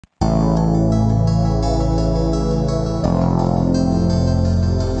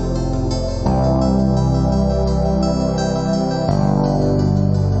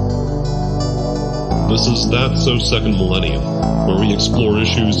This is That's So Second Millennium, where we explore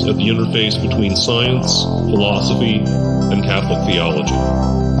issues at the interface between science, philosophy, and Catholic theology.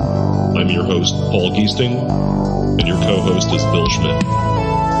 I'm your host, Paul Giesting, and your co-host is Bill Schmidt.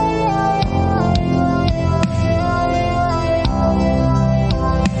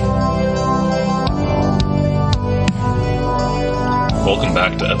 Welcome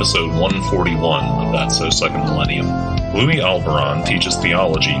back to episode 141 of That's So Second Millennium. Louis Albarran teaches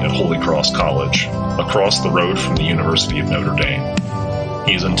theology at Holy Cross College, across the road from the University of Notre Dame.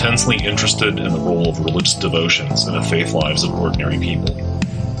 He is intensely interested in the role of religious devotions in the faith lives of ordinary people.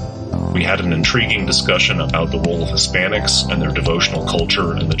 We had an intriguing discussion about the role of Hispanics and their devotional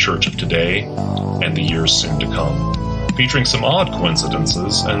culture in the Church of today and the years soon to come, featuring some odd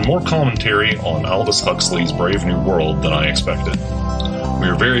coincidences and more commentary on Aldous Huxley's Brave New World than I expected. We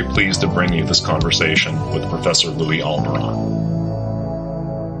are very pleased to bring you this conversation with Professor Louis Albarran.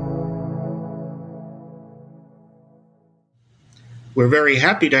 We're very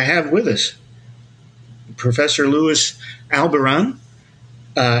happy to have with us Professor Louis Albarran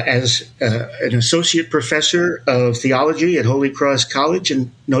as an associate professor of theology at Holy Cross College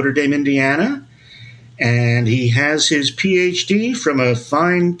in Notre Dame, Indiana. And he has his Ph.D. from a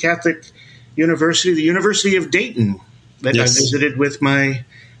fine Catholic university, the University of Dayton, that I visited with my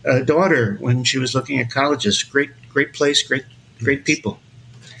daughter when she was looking at colleges. Great place, great people.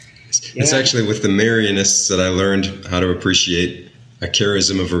 It's actually with the Marianists that I learned how to appreciate a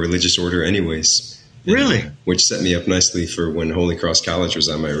charism of a religious order anyways. Really? Which set me up nicely for when Holy Cross College was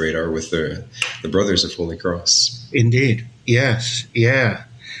on my radar with the Brothers of Holy Cross. Indeed. Yes. Yeah.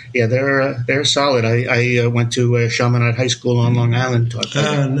 Yeah, they're solid. I went to Chaminade High School on Long Island.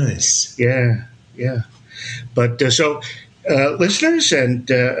 Nice. Yeah. But listeners and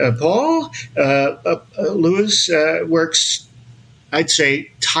Paul, Louis works, I'd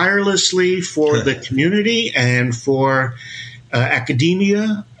say, tirelessly for the community and for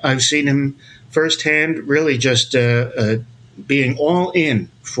academia. I've seen him firsthand, really just being all in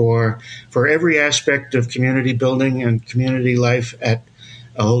for every aspect of community building and community life at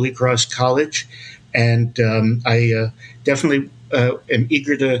Holy Cross College. And I definitely am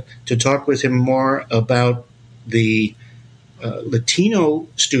eager to talk with him more about the Latino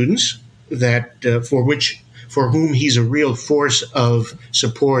students that for whom he's a real force of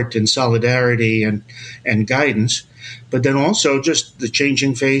support and solidarity and guidance, but then also just the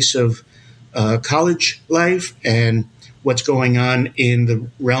changing face of college life and what's going on in the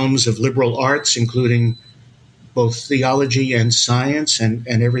realms of liberal arts, including both theology and science and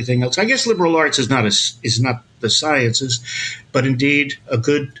everything else. I guess liberal arts is not the sciences, but indeed a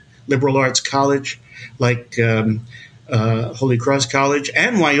good liberal arts college like Holy Cross College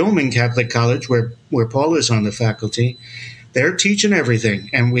and Wyoming Catholic College, where Paul is on the faculty, they're teaching everything,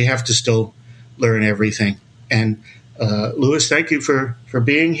 and we have to still learn everything. And Louis, thank you for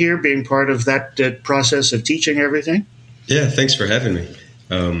being here, being part of that process of teaching everything. Yeah, thanks for having me.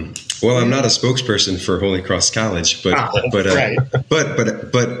 Well, I'm not a spokesperson for Holy Cross College, but with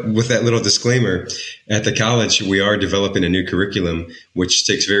that little disclaimer, at the college we are developing a new curriculum which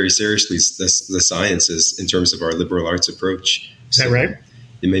takes very seriously the sciences in terms of our liberal arts approach. Is that right?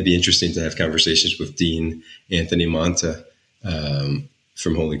 It may be interesting to have conversations with Dean Anthony Monta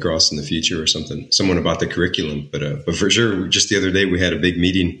from Holy Cross in the future, or someone about the curriculum. But for sure, just the other day we had a big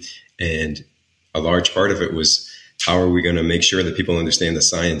meeting, and a large part of it was, how are we going to make sure that people understand the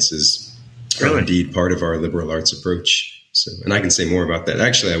sciences are indeed part of our liberal arts approach? So, and I can say more about that.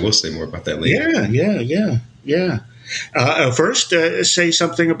 Actually, I will say more about that later. Yeah. First, say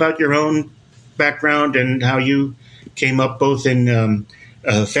something about your own background and how you came up both in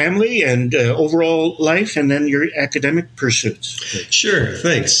family and overall life, and then your academic pursuits. Sure,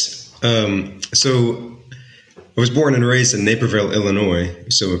 thanks. So I was born and raised in Naperville, Illinois,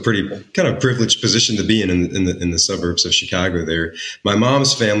 so a pretty kind of privileged position to be in the suburbs of Chicago there. My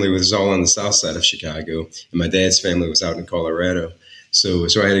mom's family was all on the south side of Chicago, and my dad's family was out in Colorado. So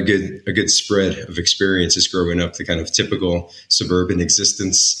I had a good spread of experiences growing up, the kind of typical suburban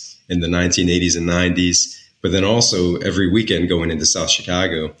existence in the 1980s and 90s, but then also every weekend going into South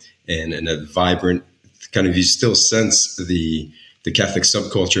Chicago and a vibrant kind of, you still sense the Catholic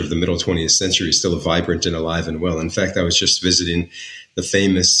subculture of the middle 20th century is still vibrant and alive and well. In fact, I was just visiting the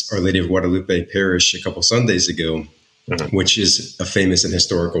famous Our Lady of Guadalupe parish a couple Sundays ago, which is a famous and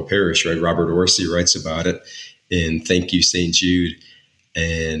historical parish, right? Robert Orsi writes about it in Thank You, St. Jude.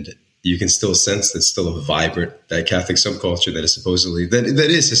 And you can still sense that still a vibrant, that Catholic subculture that is supposedly, that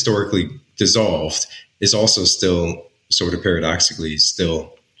is historically dissolved, is also still sort of paradoxically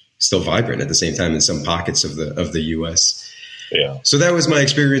still vibrant at the same time in some pockets of the U.S. Yeah. So that was my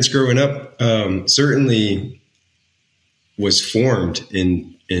experience growing up. Certainly was formed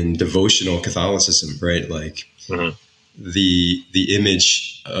in devotional Catholicism, right? Like the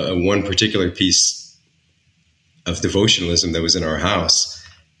image, one particular piece of devotionalism that was in our house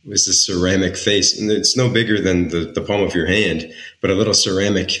was this ceramic face, and it's no bigger than the palm of your hand, but a little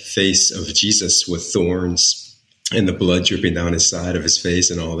ceramic face of Jesus with thorns and the blood dripping down his side of his face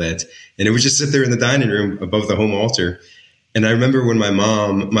and all that. And it would just sit there in the dining room above the home altar. And I remember when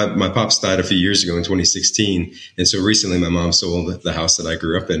my pops died a few years ago in 2016. And so recently my mom sold the house that I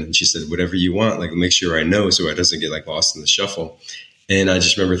grew up in. And she said, whatever you want, like, make sure I know so it doesn't get like lost in the shuffle. And I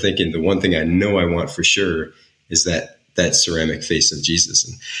just remember thinking, the one thing I know I want for sure is that ceramic face of Jesus.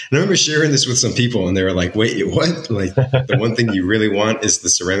 And I remember sharing this with some people, and they were like, wait, what? Like, the one thing you really want is the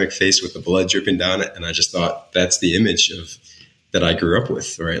ceramic face with the blood dripping down it. And I just thought, that's the image that I grew up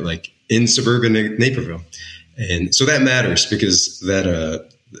with, right? Like in suburban Naperville. And so that matters because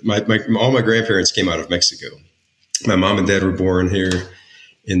all my grandparents came out of Mexico. My mom and dad were born here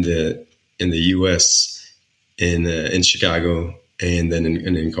in the U.S. in Chicago and then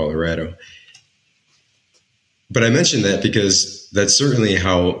in Colorado. But I mentioned that because that's certainly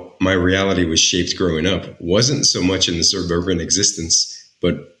how my reality was shaped growing up. Wasn't so much in the suburban existence,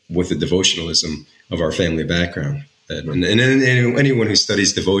 but with the devotionalism of our family background. And anyone who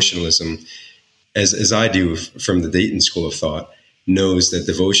studies devotionalism, as I do from the Dayton School of Thought, knows that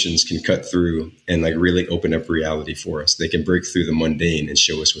devotions can cut through and like really open up reality for us. They can break through the mundane and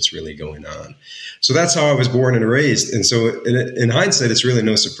show us what's really going on. So that's how I was born and raised. And so in hindsight, it's really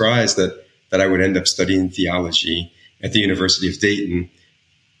no surprise that I would end up studying theology at the University of Dayton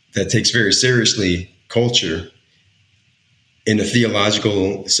that takes very seriously culture in a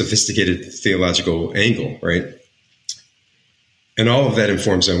sophisticated theological angle, right? And all of that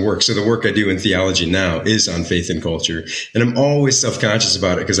informs my work. So the work I do in theology now is on faith and culture. And I'm always self-conscious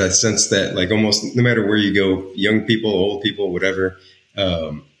about it because I sense that, like, almost no matter where you go, young people, old people, whatever,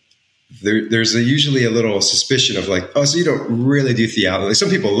 there's usually a little suspicion of like, oh, so you don't really do theology. Like, some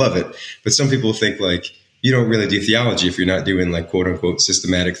people love it, but some people think like you don't really do theology if you're not doing like quote unquote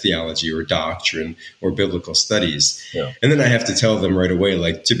systematic theology or doctrine or biblical studies. Yeah. And then I have to tell them right away,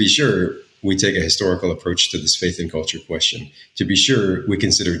 like, to be sure, we take a historical approach to this faith and culture question. To be sure, we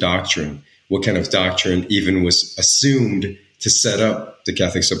consider doctrine. What kind of doctrine even was assumed to set up the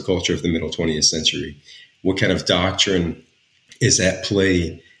Catholic subculture of the middle 20th century? What kind of doctrine is at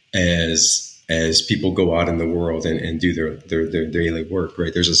play as people go out in the world and do their daily work,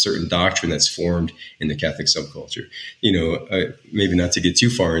 right? There's a certain doctrine that's formed in the Catholic subculture. You know, maybe not to get too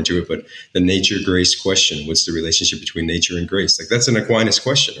far into it, but the nature-grace question, what's the relationship between nature and grace? Like, that's an Aquinas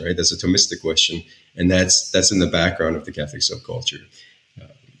question, right? That's a Thomistic question. And that's in the background of the Catholic subculture.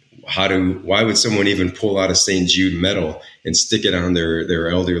 Why would someone even pull out a St. Jude medal and stick it on their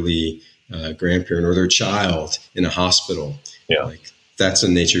elderly grandparent or their child in a hospital? Yeah. Like, that's a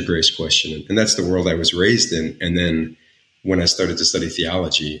nature grace question. And that's the world I was raised in. And then when I started to study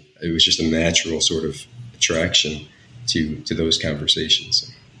theology, it was just a natural sort of attraction to those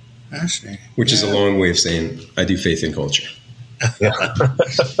conversations. Fascinating. Which is a long way of saying I do faith in culture. Yeah.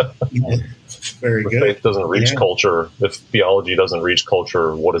 Very good. If faith doesn't reach culture, if theology doesn't reach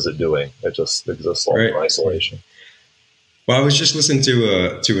culture, what is it doing? It just exists all in isolation. Well, I was just listening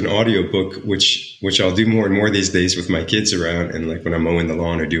to an audiobook, which I'll do more and more these days with my kids around, and like when I'm mowing the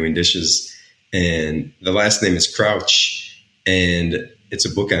lawn or doing dishes. And the last name is Crouch, and it's a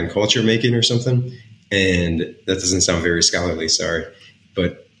book on culture making or something. And that doesn't sound very scholarly, sorry,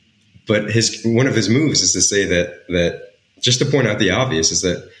 but one of his moves is to say that just to point out the obvious is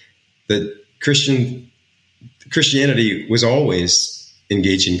that Christianity was always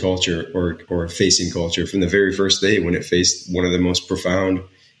engaging culture or facing culture from the very first day when it faced one of the most profound,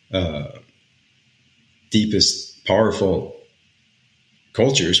 deepest, powerful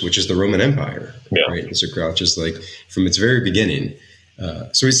cultures, which is the Roman Empire. Yeah. Right. And so Crouch is like from its very beginning.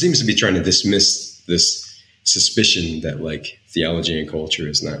 So he seems to be trying to dismiss this suspicion that like theology and culture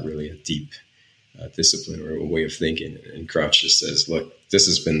is not really a deep discipline or a way of thinking. And Crouch just says, look, this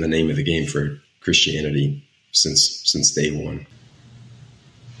has been the name of the game for Christianity since day one.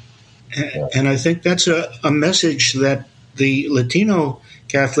 And I think that's a message that the Latino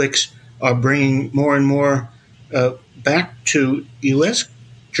Catholics are bringing more and more back to U.S.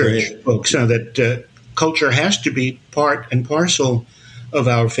 church folks, that culture has to be part and parcel of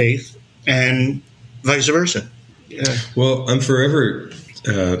our faith and vice versa. Yeah. Well, I'm forever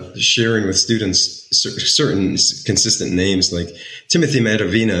sharing with students certain consistent names, like Timothy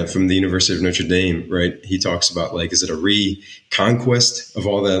Matavina from the University of Notre Dame, right? He talks about like, is it a reconquest of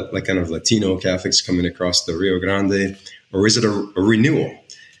all the like kind of Latino Catholics coming across the Rio Grande, or is it a renewal?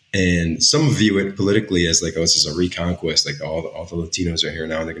 And some view it politically as like, oh, this is a reconquest, like all the Latinos are here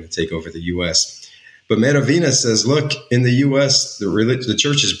now and they're going to take over the U.S. But Meravina says, look, in the U.S., the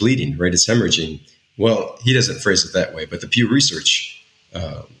church is bleeding, right? It's hemorrhaging. Well, he doesn't phrase it that way, but the Pew Research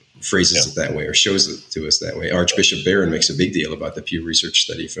phrases it that way or shows it to us that way. Archbishop Barron makes a big deal about the Pew Research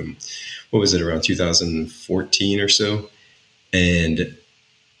study from, what was it, around 2014 or so? And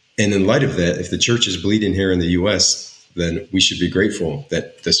in light of that, if the church is bleeding here in the U.S., then we should be grateful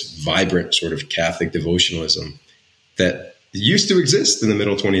that this vibrant sort of Catholic devotionalism that used to exist in the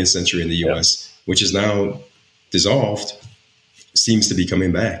middle 20th century in the U.S., which is now dissolved, seems to be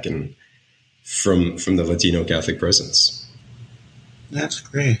coming back and from the Latino Catholic presence. That's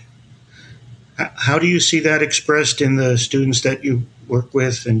great. How do you see that expressed in the students that you work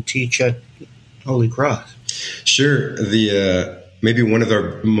with and teach at Holy Cross? Sure. Maybe one of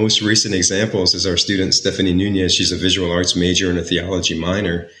our most recent examples is our student, Stephanie Nunez. She's a visual arts major and a theology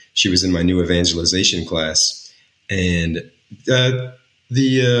minor. She was in my new evangelization class. And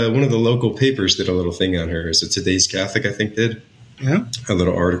one of the local papers did a little thing on her. Is it Today's Catholic, I think, did? Yeah. A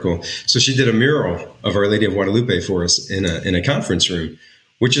little article. So she did a mural of Our Lady of Guadalupe for us in a conference room,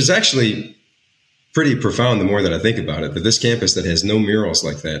 which is actually pretty profound the more that I think about it. That this campus that has no murals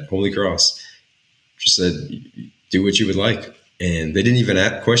like that, Holy Cross, just said, do what you would like. And they didn't even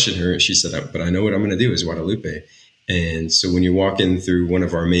question her. She said, but I know what I'm going to do is Guadalupe. And so when you walk in through one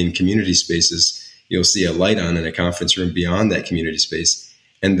of our main community spaces, you'll see a light on in a conference room beyond that community space.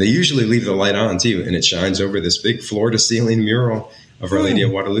 And they usually leave the light on too. And it shines over this big floor to ceiling mural of Our Lady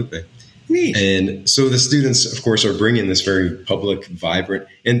of Guadalupe. Neat. And so the students, of course, are bringing this very public, vibrant,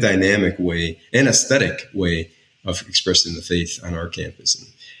 and dynamic way and aesthetic way of expressing the faith on our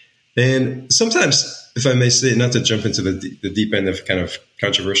campus. And sometimes, if I may say, not to jump into the deep end of kind of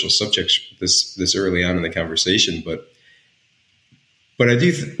controversial subjects this early on in the conversation, but I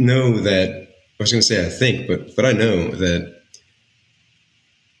do know that, I was going to say I think, but I know that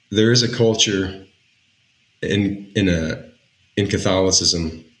there is a culture in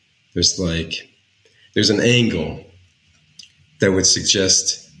Catholicism. There's an angle that would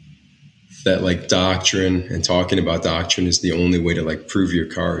suggest that like doctrine and talking about doctrine is the only way to like prove your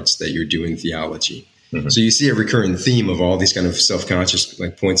cards that you're doing theology. Mm-hmm. So you see a recurring theme of all these kind of self-conscious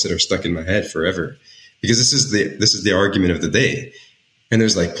like points that are stuck in my head forever, because this is the argument of the day. And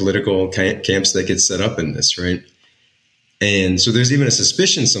there's like political camps that get set up in this, right? And so there's even a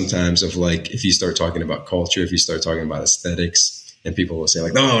suspicion sometimes of like, if you start talking about culture, if you start talking about aesthetics, and people will say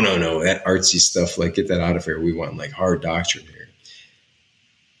like, no, that artsy stuff, like get that out of here. We want like hard doctrine here.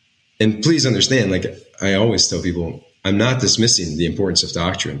 And please understand, like I always tell people, I'm not dismissing the importance of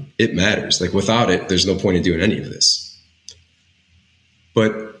doctrine. It matters. Like without it, there's no point in doing any of this.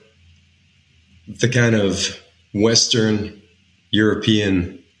 But the kind of Western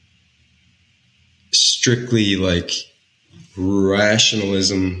European, strictly like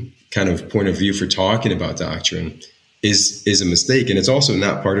rationalism kind of point of view for talking about doctrine is a mistake. And it's also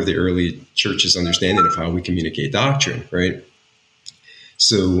not part of the early church's understanding of how we communicate doctrine, right?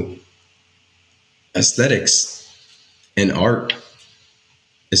 So aesthetics and art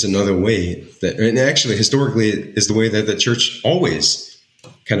is another way that, and actually historically is the way that the church always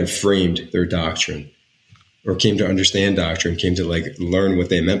kind of framed their doctrine or came to understand doctrine, came to like learn what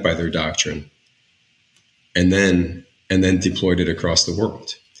they meant by their doctrine, and then deployed it across the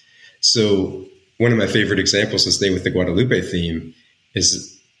world. So one of my favorite examples to stay with the Guadalupe theme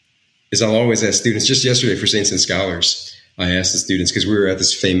is I'll always ask students, just yesterday for Saints and Scholars, I asked the students, because we were at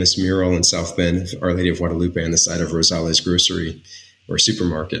this famous mural in South Bend, Our Lady of Guadalupe, on the side of Rosales Grocery or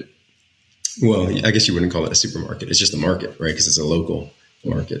supermarket. Well, I guess you wouldn't call it a supermarket. It's just a market, right? Because it's a local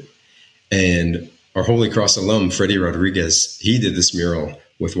market. And our Holy Cross alum, Freddie Rodriguez, he did this mural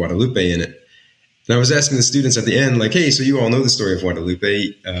with Guadalupe in it. And I was asking the students at the end, like, hey, so you all know the story of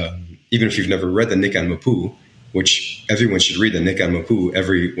Guadalupe, even if you've never read the Nican Mopohua, which everyone should read the Nican Mopohua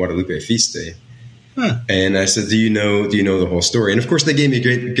every Guadalupe feast day. Huh. And I said, do you know the whole story? And of course, they gave me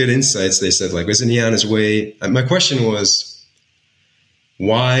good insights. They said, like, isn't he on his way? My question was,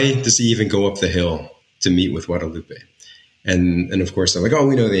 why does he even go up the hill to meet with Guadalupe? And of course, they're like, oh,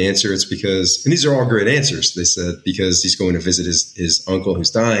 we know the answer. It's because, and these are all great answers. They said, because he's going to visit his uncle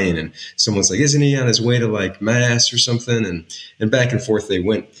who's dying. And someone's like, isn't he on his way to like mass or something? And back and forth they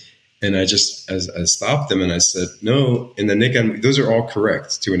went. And I stopped them and I said, no, in the Nican, those are all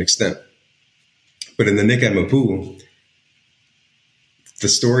correct to an extent. But in the Nican Mopohua, the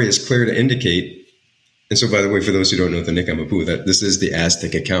story is clear to indicate, and so by the way, for those who don't know the Nican Mopohua, that this is the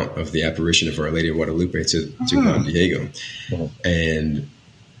Aztec account of the apparition of Our Lady of Guadalupe to Juan Diego. And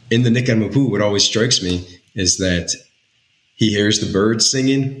in the Nican Mopohua, what always strikes me is that he hears the birds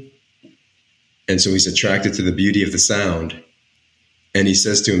singing, and so he's attracted to the beauty of the sound. And he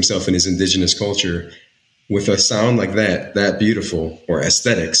says to himself in his indigenous culture, with a sound like that beautiful, or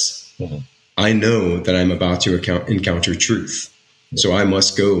aesthetics, I know that I'm about to encounter truth. So I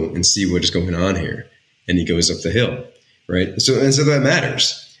must go and see what is going on here. And he goes up the hill, right? So that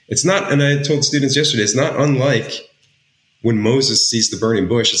matters. It's not, and I told students yesterday, it's not unlike when Moses sees the burning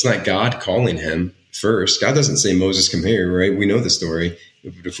bush. It's not God calling him first. God doesn't say, Moses, come here, right? We know the story.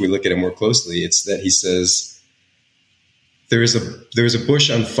 If we look at it more closely, it's that he says, there is a bush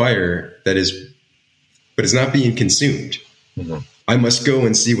on fire but it's not being consumed. I must go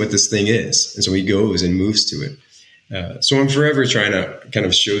and see what this thing is. And so he goes and moves to it. So I'm forever trying to kind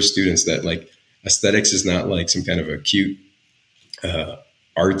of show students that like aesthetics is not like some kind of a cute,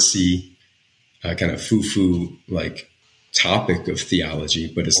 artsy, kind of foo-foo like topic of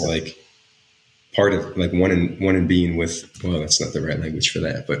theology, but it's like part of like one in being with, well, that's not the right language for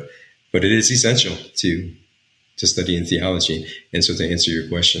that, but it is essential to studying theology. And so to answer your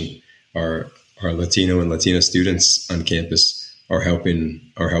question, our Latino and Latina students on campus are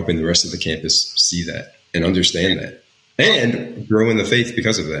helping the rest of the campus see that and understand that and grow in the faith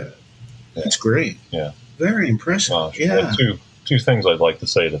because of that. That's great. Yeah. Very impressive. Yeah. Two things I'd like to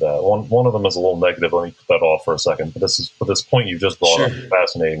say to that. One of them is a little negative. Let me put that off for a second. But this point you just brought up is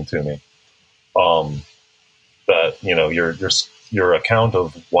fascinating to me. That, you know, your account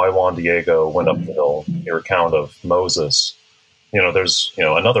of why Juan Diego went up the hill, your account of Moses, you know, there's, you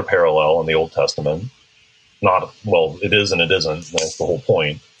know, another parallel in the Old Testament. It is and it isn't. That's the whole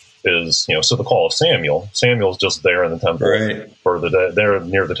point. Is, you know, so the call of Samuel's just there in the temple for the day, there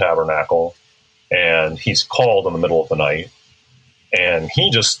near the tabernacle, and he's called in the middle of the night, and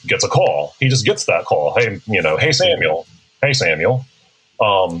he just gets a call. He just gets that call. Hey Samuel.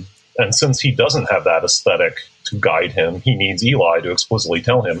 And since he doesn't have that aesthetic to guide him, he needs Eli to explicitly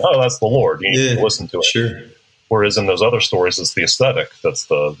tell him, oh, that's the Lord. You need to listen to it. Sure. Whereas in those other stories, it's the aesthetic. That's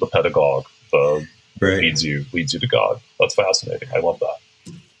the pedagogue, leads you to God. That's fascinating. I love that.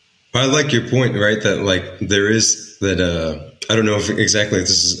 I like your point, right? That like there is that. I don't know if exactly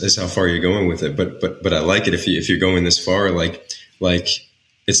this is how far you're going with it, but I like it if you're going this far. Like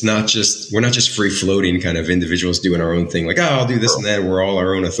it's not just, we're not just free floating kind of individuals doing our own thing. Like, oh, I'll do this and that. We're all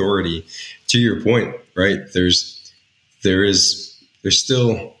our own authority. To your point, right? There's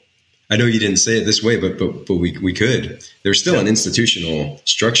still. I know you didn't say it this way, but we could. There's still an institutional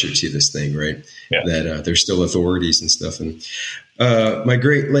structure to this thing, right? Yeah. That there's still authorities and stuff. And my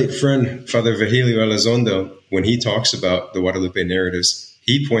great late friend, Father Virgilio Elizondo, when he talks about the Guadalupe narratives,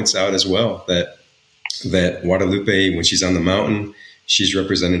 he points out as well that Guadalupe, when she's on the mountain, she's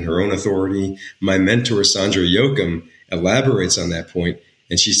representing her own authority. My mentor, Sandra Yoakum, elaborates on that point,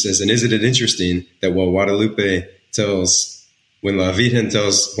 and she says, and isn't it interesting that while Guadalupe when La Virgen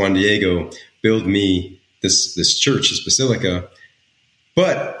tells Juan Diego, build me this church, this basilica.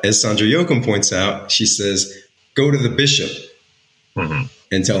 But as Sandra Yoakum points out, she says, go to the bishop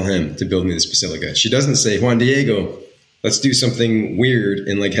and tell him to build me this basilica. She doesn't say, Juan Diego, let's do something weird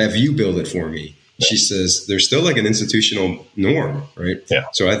and like have you build it for me. Yeah. She says there's still like an institutional norm, right? Yeah.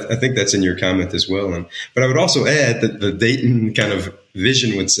 So I think that's in your comment as well. But I would also add that the Dayton kind of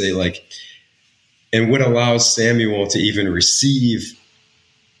vision would say like, and what allows Samuel to even receive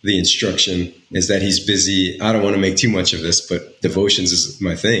the instruction is that he's busy. I don't want to make too much of this, but devotions is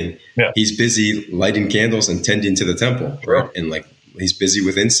my thing. Yeah. He's busy lighting candles and tending to the temple, right? And like he's busy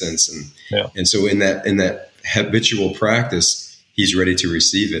with incense, and so in that habitual practice, he's ready to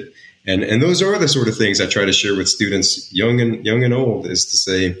receive it. And those are the sort of things I try to share with students, young and old, is to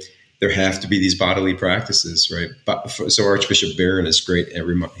say there have to be these bodily practices, right? So Archbishop Barron is great.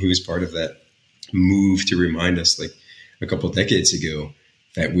 He was part of that move to remind us like a couple of decades ago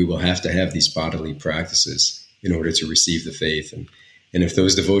that we will have to have these bodily practices in order to receive the faith. And if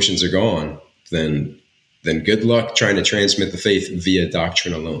those devotions are gone, then good luck trying to transmit the faith via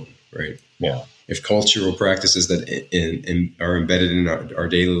doctrine alone, right? Yeah. If cultural practices that are embedded in our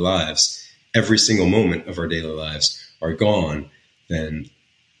daily lives, every single moment of our daily lives are gone, then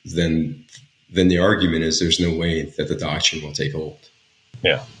the argument is there's no way that the doctrine will take hold.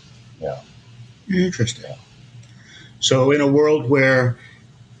 Yeah. Yeah. Interesting. So in a world where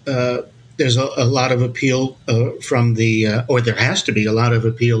there's a lot of appeal from or there has to be a lot of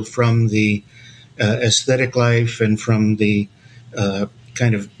appeal from the aesthetic life and from the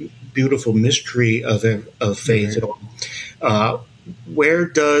kind of beautiful mystery of faith, where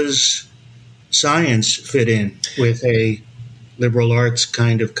does science fit in with a liberal arts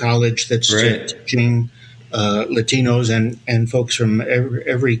kind of college that's teaching Latinos and folks from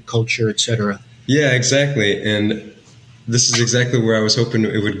every culture, et cetera? Yeah, exactly. And this is exactly where I was hoping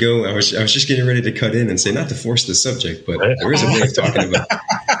it would go. I was just getting ready to cut in and say, not to force the subject, but there is a way of talking about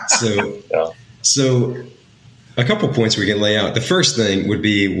it. So a couple points we can lay out. The first thing would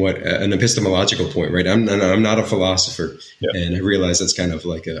be what an epistemological point, right? I'm not a philosopher, and I realize that's kind of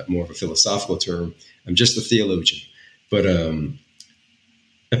like more of a philosophical term. I'm just a theologian. But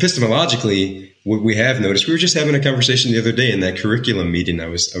epistemologically, what we have noticed, we were just having a conversation the other day in that curriculum meeting I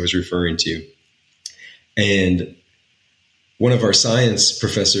was referring to, and one of our science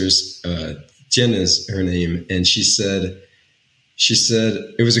professors, Jen is her name, and she said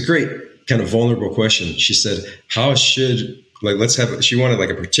it was a great kind of vulnerable question. She said, she wanted like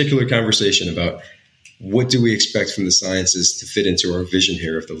a particular conversation about what do we expect from the sciences to fit into our vision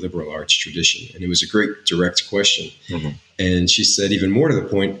here of the liberal arts tradition? And it was a great direct question. Mm-hmm. And she said, even more to the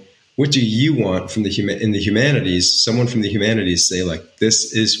point, what do you want from in the humanities, someone from the humanities say, like,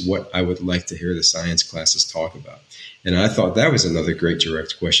 this is what I would like to hear the science classes talk about? And I thought that was another great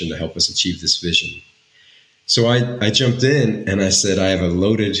direct question to help us achieve this vision. So I jumped in and I said, I have a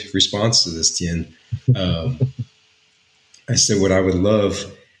loaded response to this, Tien. I said, what I would love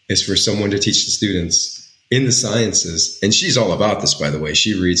is for someone to teach the students in the sciences. And she's all about this, by the way.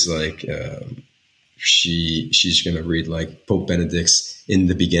 She reads like, she's going to read like Pope Benedict's In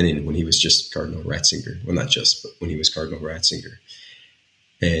the Beginning when he was just Cardinal Ratzinger. Well, not just, but when he was Cardinal Ratzinger.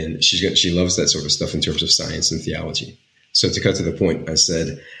 And she loves that sort of stuff in terms of science and theology. So to cut to the point, I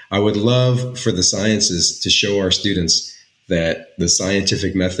said, I would love for the sciences to show our students that the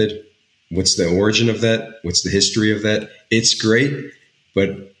scientific method, what's the origin of that? What's the history of that? It's great,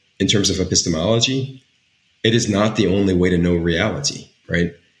 but in terms of epistemology, it is not the only way to know reality,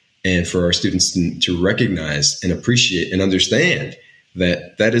 right? And for our students to recognize and appreciate and understand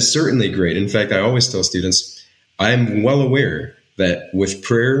that is certainly great. In fact, I always tell students, I'm well aware that with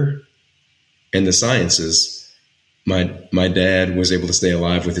prayer and the sciences, my dad was able to stay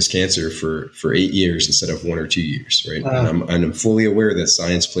alive with his cancer for 8 years instead of 1 or 2 years, right? Wow. And I'm fully aware that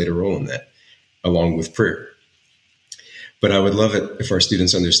science played a role in that, along with prayer. But I would love it if our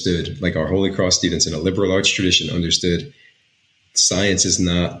students understood, like our Holy Cross students in a liberal arts tradition understood, science is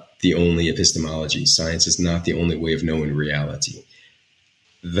not the only epistemology. Science is not the only way of knowing reality.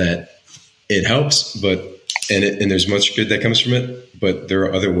 That it helps, and there's much good that comes from it, but there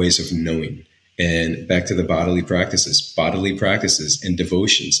are other ways of knowing. And back to the bodily practices and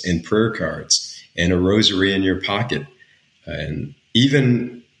devotions and prayer cards and a rosary in your pocket. And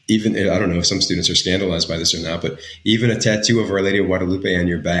even, I don't know if some students are scandalized by this or not, but even a tattoo of Our Lady of Guadalupe on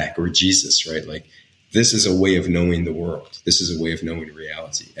your back, or Jesus, right? Like, this is a way of knowing the world. This is a way of knowing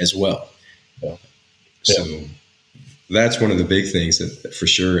reality as well. Yeah. So that's one of the big things that for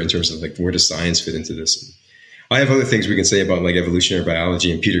sure, in terms of like, where does science fit into this? I have other things we can say about like evolutionary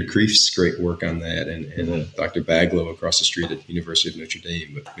biology and Peter Kreef's great work on that, and Dr. Baglow across the street at the University of Notre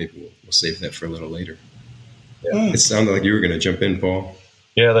Dame, but maybe we'll save that for a little later. Yeah. It sounded like you were going to jump in, Paul.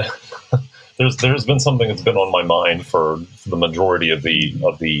 Yeah, there's been something that's been on my mind for the majority of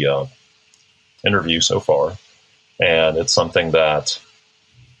the interview so far, and it's something that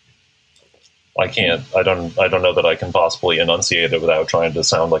I don't know that I can possibly enunciate it without trying to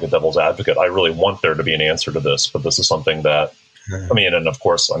sound like a devil's advocate. I really want there to be an answer to this, but this is something that, and of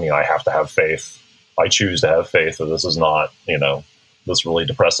course, I have to have faith. I choose to have faith that this is not, this really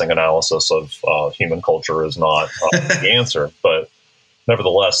depressing analysis of human culture is not the answer, but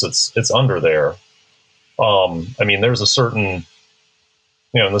nevertheless, it's under there. There's a certain,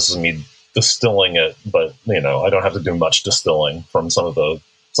 and this is me distilling it, but, I don't have to do much distilling from some of the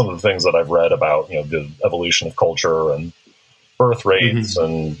things that I've read about, the evolution of culture and birth rates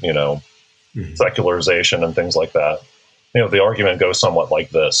and, secularization and things like that. The argument goes somewhat like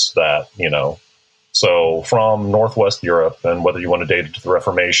this, that, so from Northwest Europe, and whether you want to date it to the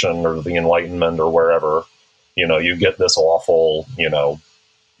Reformation or the Enlightenment or wherever, you get this awful,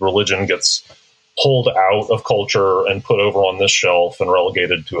 religion gets pulled out of culture and put over on this shelf and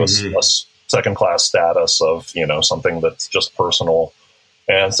relegated to a second-class status of, something that's just personal.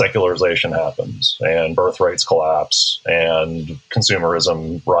 And secularization happens, and birth rates collapse, and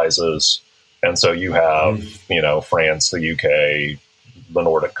consumerism rises. And so you have, France, the UK, the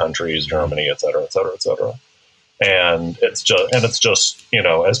Nordic countries, Germany, et cetera, et cetera, et cetera. And it's just,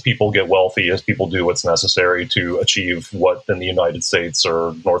 as people get wealthy, as people do what's necessary to achieve what in the United States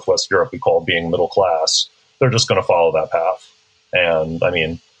or Northwest Europe we call being middle class, they're just going to follow that path. And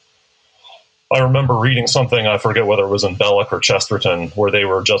I remember reading something, I forget whether it was in Belloc or Chesterton, where they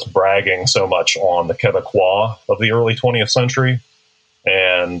were just bragging so much on the Quebecois of the early 20th century.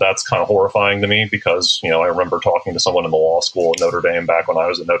 And that's kind of horrifying to me because, I remember talking to someone in the law school at Notre Dame back when I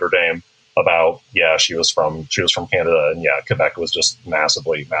was at Notre Dame, about, she was from Canada, and Quebec was just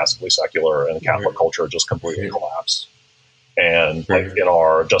massively secular, and Catholic culture just completely collapsed. And like in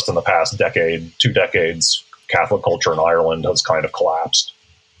the past decade, 2 decades, Catholic culture in Ireland has kind of collapsed.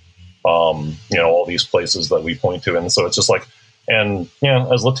 All these places that we point to, and so it's just like, and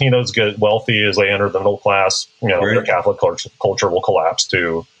as Latinos get wealthy, as they enter the middle class, their Catholic culture will collapse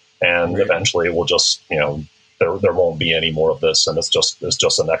too, and eventually it will just, there won't be any more of this, and it's just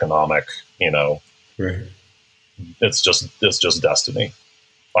an economic, it's just destiny.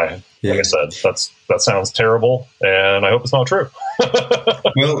 Like I said, that sounds terrible, and I hope it's not true.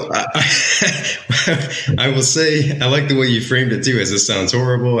 Well, I will say I like the way you framed it too. As this sounds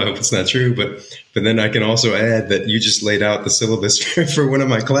horrible, I hope it's not true. But then I can also add that you just laid out the syllabus for one of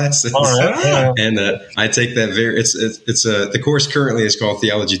my classes, and I take that the course currently is called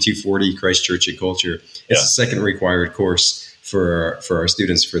Theology 240, Christ, Church, and Culture. It's the second required course for our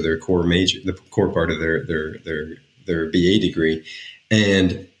students for their core major, the core part of their BA degree.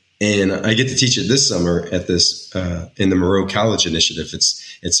 And I get to teach it this summer at this in the Moreau College Initiative.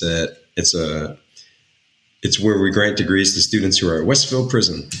 It's where we grant degrees to students who are at Westfield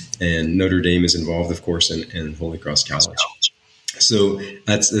Prison, and Notre Dame is involved, of course, in Holy Cross College. So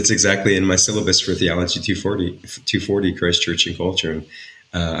that's exactly in my syllabus for Theology 240, Christ, Church, and Culture. And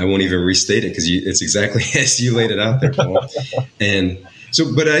I won't even restate it because it's exactly as you laid it out there, Paul. And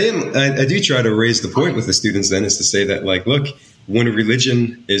so, but I do try to raise the point with the students then, is to say that, like, look, when a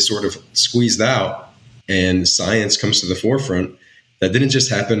religion is sort of squeezed out and science comes to the forefront, that didn't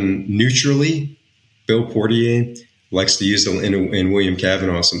just happen neutrally. Bill Portier likes to use in William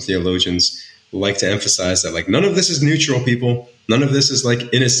Cavanaugh, some theologians like to emphasize that, like, none of this is neutral, people. None of this is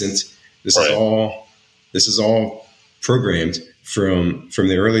like innocent. This is all programmed from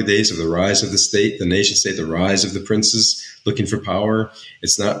the early days of the rise of the state, the nation state, the rise of the princes looking for power.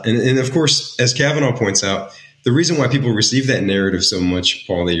 It's not, and of course, as Cavanaugh points out, the reason why people receive that narrative so much,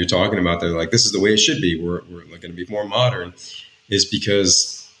 Paul, that you're talking about, they're like, this is the way it should be. We're going to be more modern, is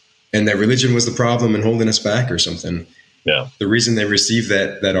because, and that religion was the problem and holding us back or something. Yeah. The reason they receive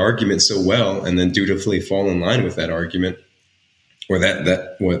that argument so well and then dutifully fall in line with that argument, or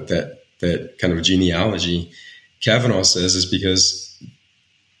that kind of genealogy, Cavanaugh says, is because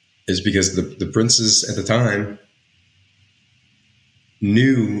the princes at the time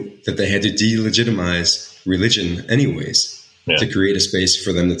knew that they had to delegitimize religion anyways to create a space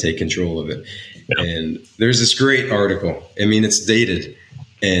for them to take control of it. Yeah. And there's this great article. I mean, it's dated,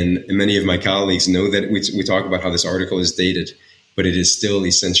 and many of my colleagues know that we talk about how this article is dated, but it is still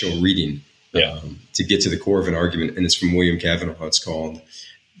essential reading to get to the core of an argument. And it's from William Cavanaugh. It's called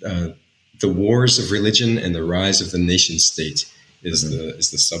 "The Wars of Religion and the Rise of the Nation State" is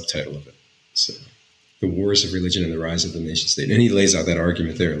the subtitle of it. So, "The Wars of Religion and the Rise of the Nation State," and he lays out that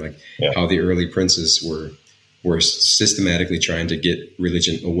argument there, like how the early princes were systematically trying to get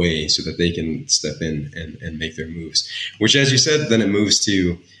religion away so that they can step in and make their moves. Which, as you said, then it moves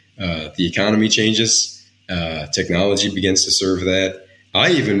to the economy changes, technology begins to serve that.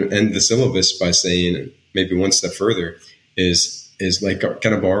 I even end the syllabus by saying, maybe one step further, is like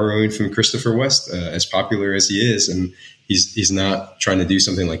kind of borrowing from Christopher West, as popular as he is, and he's not trying to do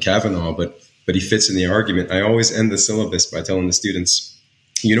something like Kavanaugh, but he fits in the argument. I always end the syllabus by telling the students,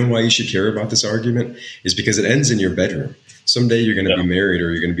 you know why you should care about this argument is because it ends in your bedroom. Someday you're going to be married,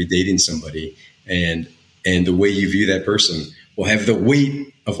 or you're going to be dating somebody, and the way you view that person will have the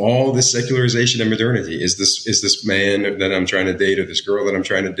weight of all this secularization and modernity. Is this man that I'm trying to date, or this girl that I'm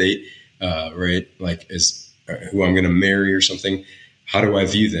trying to date, right? Like, is who I'm going to marry or something? How do I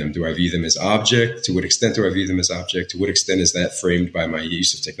view them? Do I view them as object? To what extent do I view them as object? To what extent is that framed by my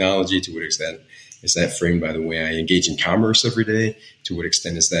use of technology? To what extent is that framed by the way I engage in commerce every day? To what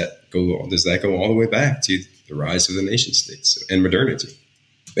extent does that go all the way back to the rise of the nation states and modernity?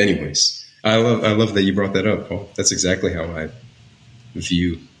 Anyways, I love that you brought that up, Paul. That's exactly how I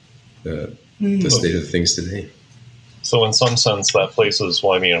view the state of things today. So in some sense, that places,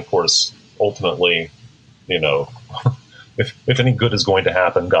 well, I mean, of course, ultimately, if any good is going to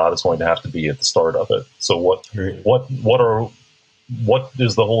happen, God is going to have to be at the start of it. So what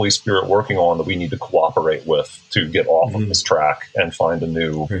is the Holy Spirit working on that we need to cooperate with to get off of this track and find a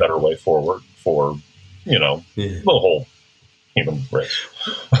new, better way forward for, the whole human race?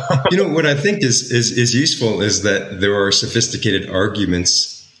 What I think is useful is that there are sophisticated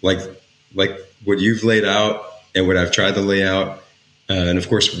arguments like what you've laid out and what I've tried to lay out. And of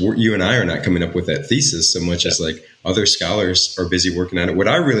course, you and I are not coming up with that thesis so much as like other scholars are busy working on it. What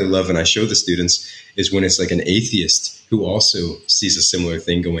I really love, and I show the students, is when it's like an atheist who also sees a similar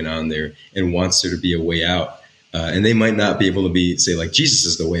thing going on there and wants there to be a way out. And they might not be able to say like Jesus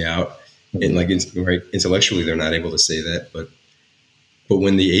is the way out, And like, right, intellectually, they're not able to say that. But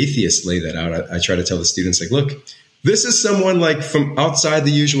when the atheists lay that out, I try to tell the students, like, look, this is someone like from outside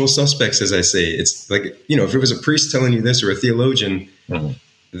the usual suspects, as I say. It's like, if it was a priest telling you this or a theologian,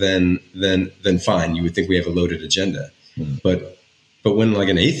 then fine, you would think we have a loaded agenda. But when like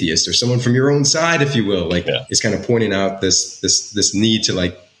an atheist or someone from your own side, if you will, like is kind of pointing out this need to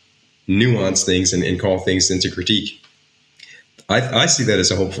like nuance things and call things into critique, I see that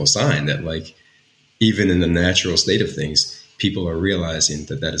as a hopeful sign that like even in the natural state of things, people are realizing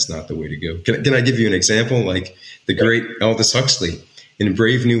that is not the way to go. Can I give you an example? Like the great Aldous Huxley in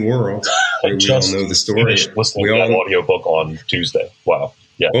Brave New World. We all know the story. Listening to that audiobook on Tuesday. Wow.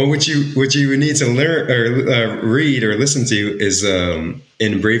 Yeah. Well, what you need to learn or read or listen to is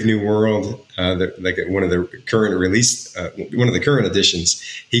in Brave New World, like one of the current editions.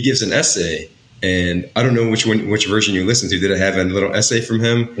 He gives an essay, and I don't know which version you listened to. Did it have a little essay from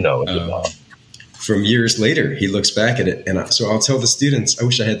him? No, it did not. From years later, he looks back at it, and so I'll tell the students. I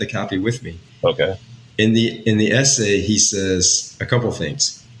wish I had the copy with me. Okay. In the essay, he says a couple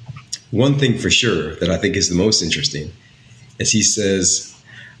things. One thing for sure that I think is the most interesting is he says,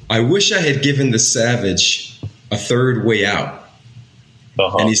 "I wish I had given the savage a third way out."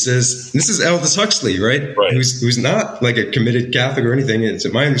 And he says, this is Aldous Huxley, right? Who's not like a committed Catholic or anything.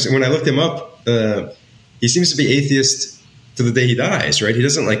 It's my understanding. When I looked him up, he seems to be atheist to the day he dies, right? He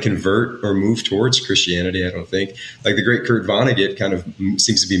doesn't like convert or move towards Christianity, I don't think. Like the great Kurt Vonnegut kind of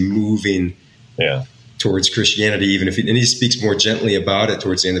seems to be moving towards Christianity, even if he speaks more gently about it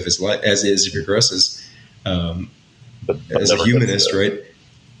towards the end of his life, as he progresses, as a humanist, right?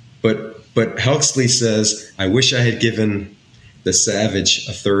 But Huxley says, "I wish I had given the savage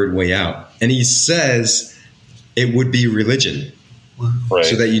a third way out," and he says it would be religion,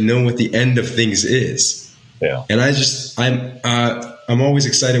 so that you know what the end of things is. Yeah. And I'm always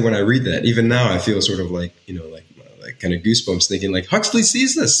excited when I read that. Even now, I feel sort of like kind of goosebumps, thinking like Huxley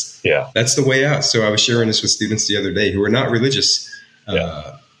sees this. Yeah, that's the way out. So I was sharing this with students the other day who are not religious,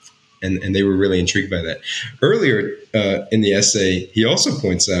 and they were really intrigued by that. Earlier in the essay, he also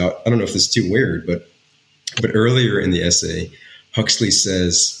points out, I don't know if this is too weird, but earlier in the essay, Huxley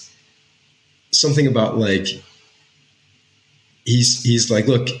says something about like he's like,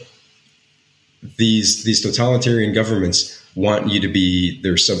 look, these totalitarian governments want you to be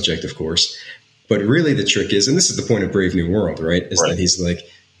their subject, of course. But really the trick is, and this is the point of Brave New World, right? Is that he's like,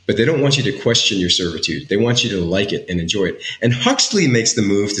 but they don't want you to question your servitude. They want you to like it and enjoy it. And Huxley makes the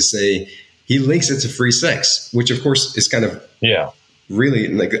move to say, he links it to free sex, which of course is kind of really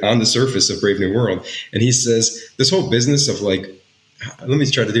like on the surface of Brave New World. And he says this whole business of like, let me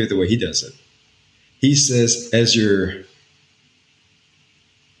try to do it the way he does it. He says, as your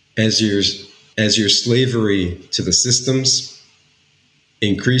slavery to the systems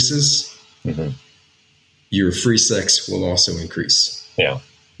increases, your free sex will also increase. Yeah.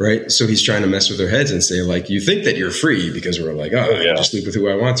 Right. So he's trying to mess with their heads and say, like, you think that you're free because we're like, I can just sleep with who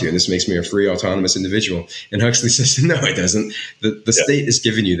I want to, and this makes me a free, autonomous individual. And Huxley says, no, it doesn't. The state is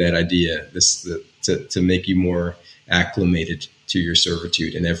giving you that idea, to make you more acclimated to your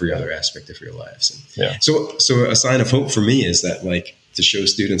servitude in every other aspect of your lives. And so a sign of hope for me is that, like, to show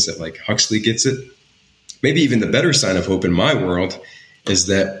students that like Huxley gets it. Maybe even the better sign of hope in my world is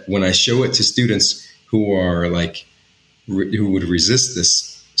that when I show it to students who are like, who would resist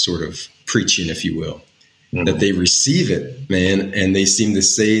this sort of preaching, if you will, that they receive it, man, and they seem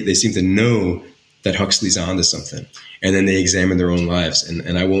to know that Huxley's onto something. And then they examine their own lives.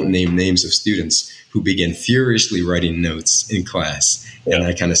 And I won't name names of students who begin furiously writing notes in class. And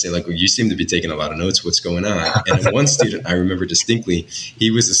I kind of say, like, well, you seem to be taking a lot of notes. What's going on? And one student I remember distinctly, he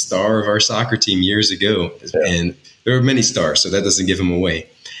was the star of our soccer team years ago. And there were many stars, so that doesn't give him away.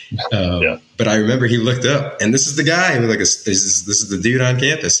 But I remember he looked up, and this is the guy who, like, this is the dude on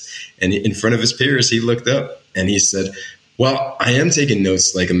campus. And in front of his peers, he looked up and he said, well, I am taking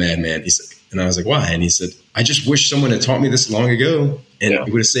notes like a madman. He said, and I was like, why? And he said, I just wish someone had taught me this long ago, and it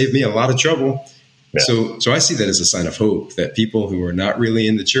would have saved me a lot of trouble. So I see that as a sign of hope, that people who are not really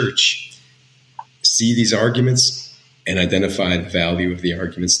in the church see these arguments and identify the value of the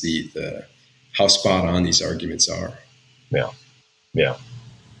arguments, the how spot on these arguments are. Yeah.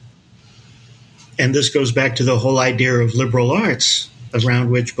 And this goes back to the whole idea of liberal arts,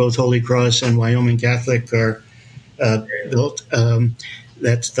 around which both Holy Cross and Wyoming Catholic are built.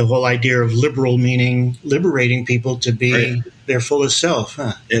 That's the whole idea of liberal, meaning liberating people to be their fullest self.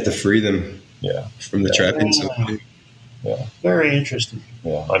 Yeah, to free them from the trappings. Very interesting.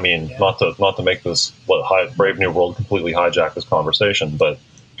 Yeah, I mean, not to make this Brave New World completely hijack this conversation, but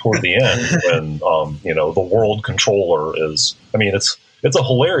toward the end, when the world controller is, I mean, it's a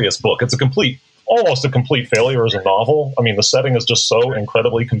hilarious book. It's almost a complete failure as a novel. I mean, the setting is just so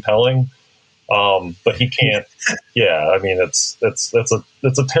incredibly compelling. But he can't. Yeah, I mean, it's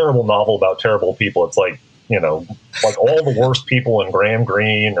a terrible novel about terrible people. It's like, like all the worst people in Graham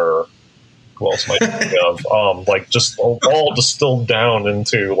Greene, or who else might think of? Like just all distilled down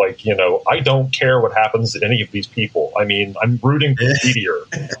into like, I don't care what happens to any of these people. I mean, I'm rooting for the meteor.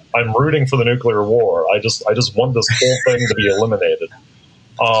 I'm rooting for the nuclear war. I just want this whole thing to be eliminated.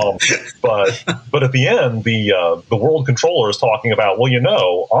 But at the end, the world controller is talking about,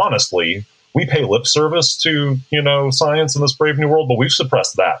 well, honestly, we pay lip service to, science in this brave new world, but we've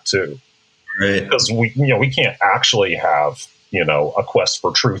suppressed that too. Right. Because we can't actually have, a quest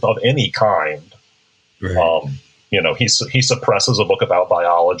for truth of any kind. Right. He suppresses a book about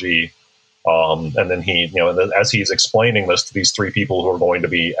biology. And then as he's explaining this to these three people who are going to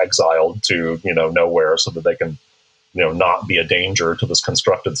be exiled to, nowhere so that they can, not be a danger to this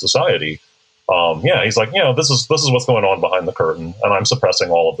constructed society. He's like, this is what's going on behind the curtain, and I'm suppressing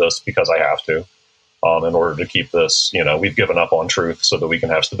all of this because I have to, in order to keep this, we've given up on truth so that we can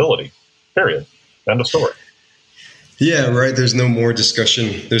have stability, period. End of story. Yeah, right. There's no more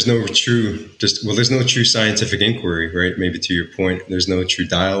discussion. There's no true, there's no true scientific inquiry, right? Maybe to your point, there's no true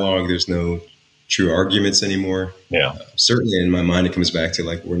dialogue. There's no true arguments anymore. Yeah. Certainly in my mind, it comes back to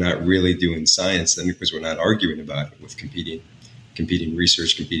like, we're not really doing science then because we're not arguing about it with competing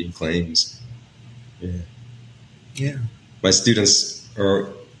research, competing claims. Yeah. My students,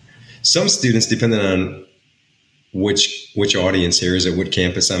 or some students, depending on which audience here is at what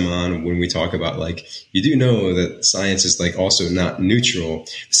campus I'm on, when we talk about like, you do know that science is like also not neutral.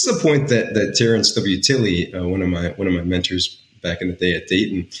 This is a point that Terrence W. Tilley, one of my mentors back in the day at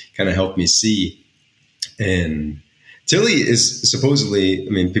Dayton, kind of helped me see. And Tilley is supposedly, I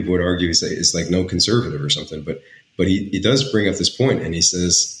mean, people would argue it's like no conservative or something, but he does bring up this point, and he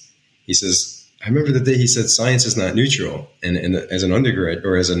says, I remember the day he said science is not neutral. And as an undergrad,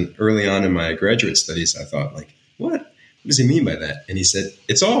 or early on in my graduate studies, I thought like, what does he mean by that? And he said,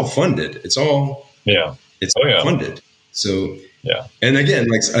 it's all funded. It's all funded. So, yeah. And again,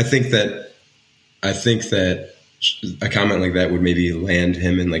 like, I think that a comment like that would maybe land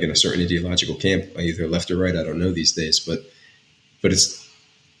him in like in a certain ideological camp, either left or right. I don't know these days, but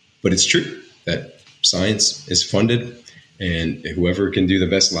it's true that science is funded, and whoever can do the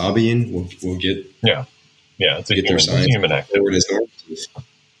best lobbying will get it's a human activity.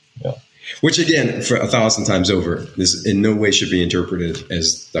 Yeah. Which again, for 1,000 times over, this in no way should be interpreted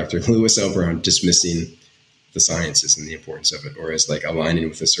as Dr. Louis Albarran dismissing the sciences and the importance of it, or as like aligning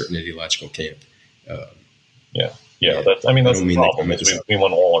with a certain ideological camp. That's the problem. We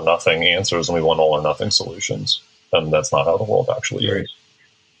want all or nothing answers, and we want all or nothing solutions, and that's not how the world actually is.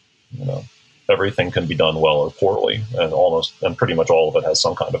 Everything can be done well or poorly, and pretty much all of it has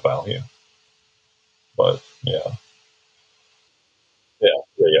some kind of value. But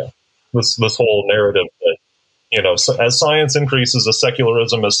this whole narrative that as science increases, as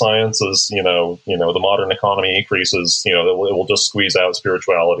secularism, as science, as the modern economy increases, it will just squeeze out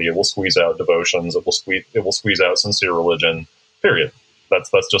spirituality. It will squeeze out devotions. It will squeeze out sincere religion. Period.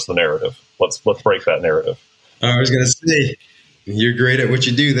 That's just the narrative. Let's break that narrative. I was going to say, you're great at what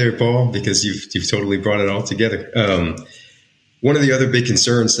you do there, Paul, because you've totally brought it all together. One of the other big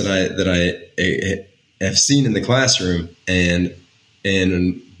concerns that I have seen in the classroom, and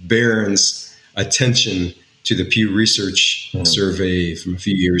Barron's attention to the Pew Research survey from a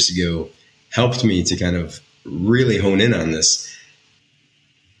few years ago helped me to kind of really hone in on this.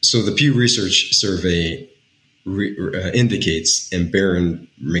 So the Pew Research survey indicates, and Barron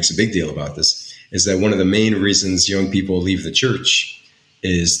makes a big deal about this, is that one of the main reasons young people leave the church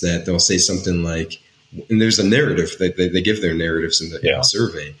is that they'll say something like, and there's a narrative, they give their narratives in the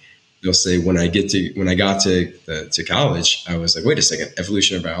survey. They'll say, when I got to college, I was like, wait a second,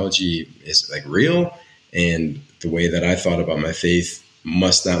 evolutionary biology is like real, and the way that I thought about my faith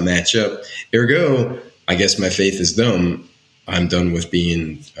must not match up. Ergo, I guess my faith is dumb. I'm done with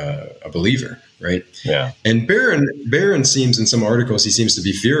being a believer, right? Yeah. And Barron seems, in some articles, he seems to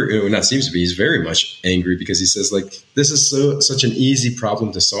be he's very much angry, because he says, like, this is such an easy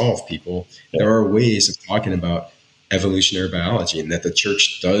problem to solve, people. Yeah. There are ways of talking about evolutionary biology, and that the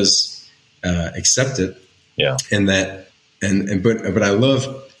church does accept it. Yeah. And but I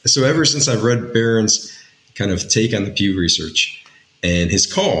love, so ever since I've read Barron's kind of take on the Pew Research and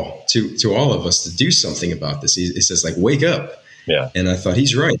his call to all of us to do something about this, he says, like, wake up. Yeah. And I thought,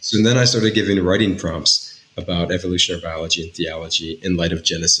 he's right. So then I started giving writing prompts about evolutionary biology and theology in light of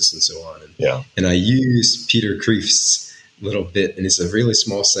Genesis and so on. And I use Peter Kreeft's little bit, and it's a really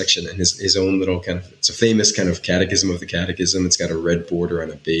small section, and his own little it's a famous kind of catechism of the catechism. It's got a red border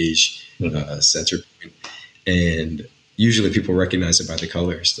on a beige center point, and usually people recognize it by the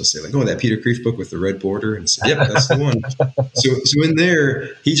colors. They'll say like, "Oh, that Peter Kreeft book with the red border," and say, "Yep, that's the one." So in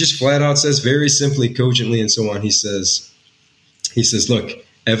there, he just flat out says very simply, cogently, and so on. He says, "Look,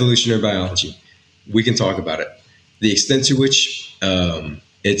 evolutionary biology, we can talk about it. The extent to which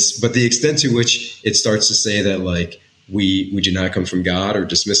it starts to say that like we do not come from God or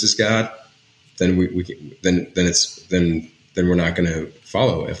dismisses God, then then we're not going to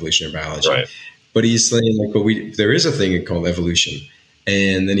follow evolutionary biology." Right. But he's saying like, there is a thing called evolution,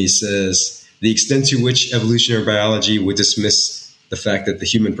 and then he says the extent to which evolutionary biology would dismiss the fact that the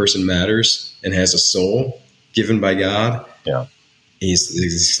human person matters and has a soul given by God. Yeah. He's the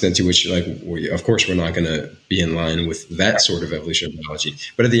extent to which, like, of course, we're not going to be in line with that sort of evolutionary biology.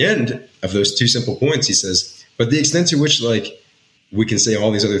 But at the end of those two simple points, he says, but the extent to which, like, we can say all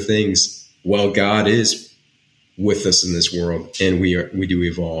these other things, well, God is with us in this world, and we do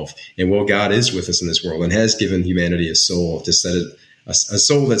evolve. And while God is with us in this world and has given humanity a soul to set a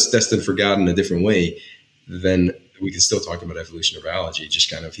soul that's destined for God in a different way, then we can still talk about evolutionary biology.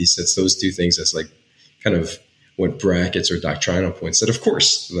 Just kind of, he sets those two things as like kind of what brackets or doctrinal points that, of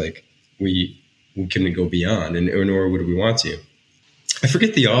course, like we couldn't go beyond, and nor would we want to. I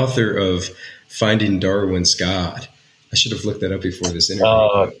forget the author of Finding Darwin's God. I should have looked that up before this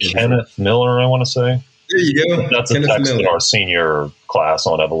interview. Kenneth Miller, I want to say. There you go. That's Kenneth a text Miller. in our senior class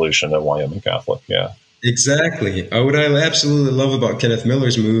on evolution at Wyoming Catholic. Yeah. Exactly. What I absolutely love about Kenneth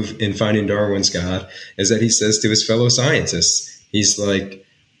Miller's move in Finding Darwin's God is that he says to his fellow scientists, he's like,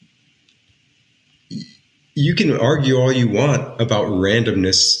 you can argue all you want about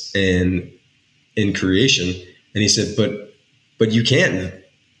randomness and in creation. And he said, but you can't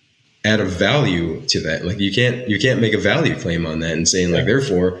add a value to that. Like you can't make a value claim on that and saying like,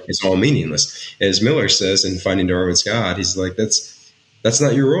 therefore it's all meaningless. As Miller says in Finding Darwin's God, he's like, that's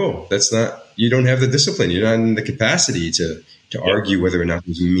not your role. You don't have the discipline. You're not in the capacity to argue whether or not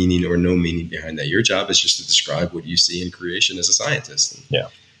there's meaning or no meaning behind that. Your job is just to describe what you see in creation as a scientist. Yeah.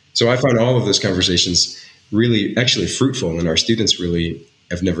 So I find all of those conversations really actually fruitful, and our students really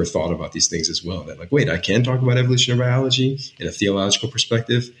have never thought about these things as well. That like, wait, I can talk about evolutionary biology in a theological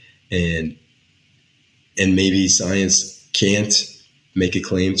perspective, and maybe science can't make a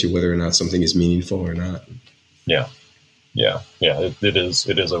claim to whether or not something is meaningful or not. Yeah. It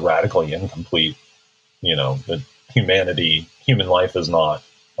is a radically incomplete, human life is not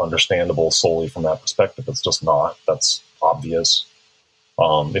understandable solely from that perspective. It's just not. That's obvious.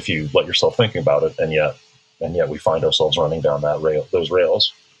 If you let yourself think about it, and yet we find ourselves running down those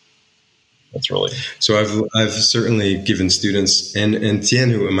rails. That's really so. I've certainly given students, and Tien,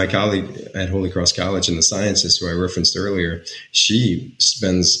 who my colleague at Holy Cross College in the sciences, who I referenced earlier, she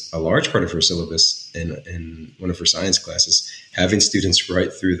spends a large part of her syllabus in one of her science classes having students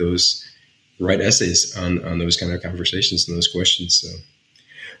write essays on those kind of conversations and those questions.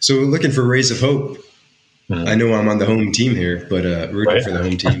 So looking for rays of hope. Mm-hmm. I know I'm on the home team here, but rooting for the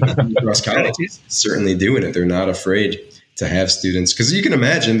home team. Holy Cross College is certainly doing it. They're not afraid to have students, because you can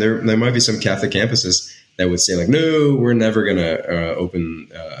imagine there might be some Catholic campuses that would say like, no, we're never going to open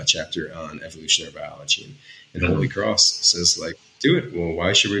a chapter on evolutionary biology. And Holy Cross says like, do it. Well,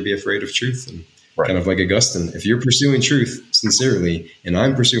 why should we be afraid of truth? And kind of like Augustine, if you're pursuing truth sincerely and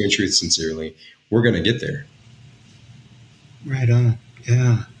I'm pursuing truth sincerely, we're going to get there. Right on.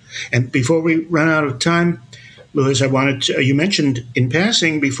 Yeah. And before we run out of time, Louis, you mentioned in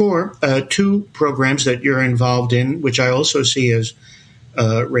passing before two programs that you're involved in, which I also see as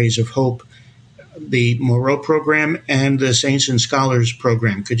Rays of Hope, the Moreau program and the Saints and Scholars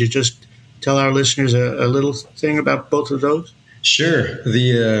program. Could you just tell our listeners a little thing about both of those? Sure.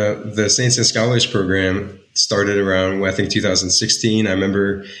 The Saints and Scholars program started around, I think, 2016. I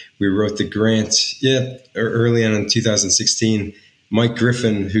remember we wrote the grant, early on in 2016. Mike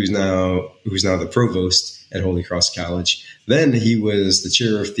Griffin, who's now the provost at Holy Cross College. Then he was the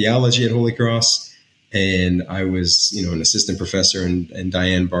chair of theology at Holy Cross, and I was, an assistant professor, and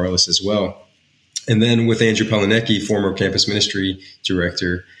Diane Barlas as well. And then with Andrew Pelinecki, former campus ministry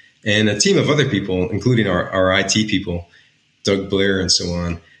director, and a team of other people, including our IT people, Doug Blair and so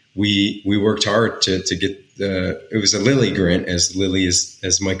on, we worked hard to get it was a Lily grant, as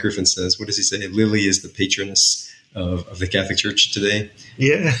Mike Griffin says. What does he say? Lily is the patroness of the Catholic Church today.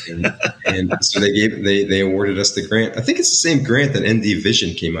 Yeah. and so they awarded us the grant. I think it's the same grant that ND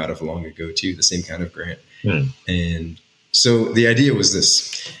Vision came out of long ago too, the same kind of grant. And so the idea was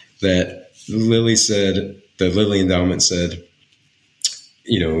this, that the Lily Endowment said,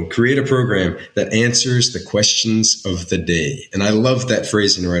 create a program that answers the questions of the day. And I love that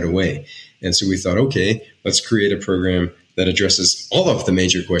phrasing right away. And so we thought, okay, let's create a program that addresses all of the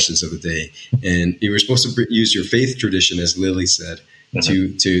major questions of the day. And you were supposed to use your faith tradition, as Lily said,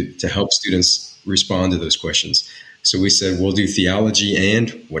 to help students respond to those questions. So we said, we'll do theology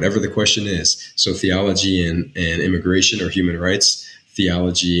and whatever the question is. So theology and immigration or human rights,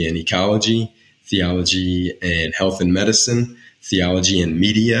 theology and ecology, theology and health and medicine, theology and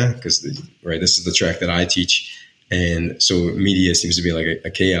media, because this is the track that I teach. And so media seems to be like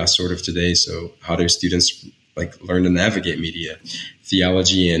a chaos sort of today. So how do students learn to navigate media?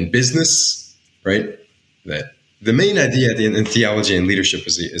 Theology and business, right? That the main idea in theology and leadership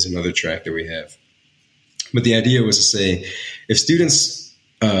is another track that we have. But the idea was to say, if students,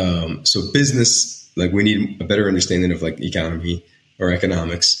 so business, we need a better understanding of economy or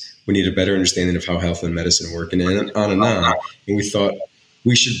economics. We need a better understanding of how health and medicine work, and on and on. And we thought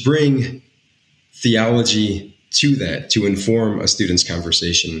we should bring theology to that to inform a student's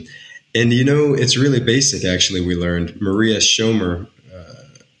conversation. And, it's really basic, actually. We learned Maria Schomer,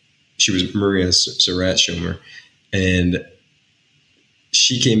 she was Maria Surratt Schomer, and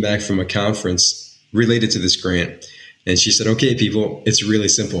she came back from a conference related to this grant. And she said, okay, people, it's really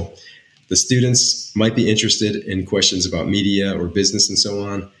simple. The students might be interested in questions about media or business and so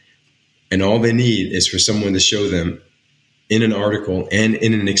on. And all they need is for someone to show them in an article and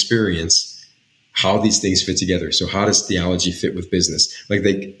in an experience how these things fit together. So how does theology fit with business?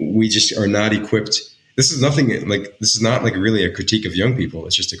 We just are not equipped. This is nothing this is not really a critique of young people.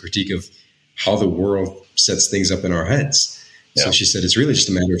 It's just a critique of how the world sets things up in our heads. Yeah. So she said, it's really just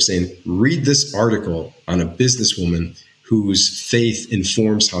a matter of saying, read this article on a businesswoman whose faith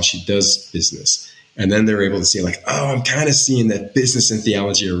informs how she does business. And then they're able to see I'm kind of seeing that business and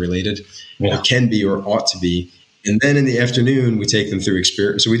theology are related, or can be, or ought to be. And then in the afternoon, we take them through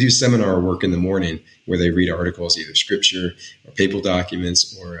experience. So we do seminar work in the morning where they read articles, either scripture or papal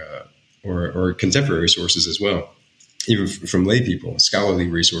documents or contemporary sources as well, even from lay people, scholarly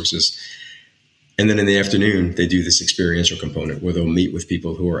resources. And then in the afternoon, they do this experiential component where they'll meet with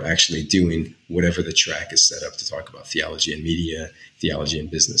people who are actually doing whatever the track is set up to talk about theology and media, theology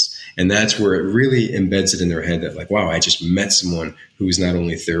and business. And that's where it really embeds it in their head that wow, I just met someone who is not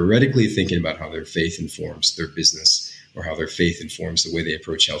only theoretically thinking about how their faith informs their business or how their faith informs the way they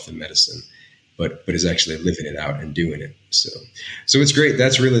approach health and medicine, but is actually living it out and doing it. So it's great.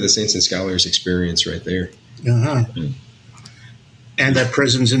 That's really the Saints and Scholars experience right there. Uh-huh. Mm-hmm. And that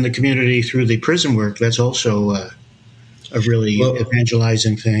prisons in the community through the prison work, that's also a really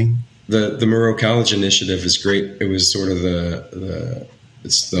evangelizing thing. The Moreau College initiative is great. It was sort of it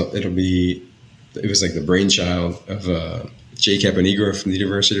was like the brainchild of Jay Caponegro from the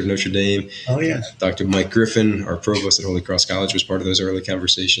University of Notre Dame. Oh, yes. Dr. Mike Griffin, our provost at Holy Cross College, was part of those early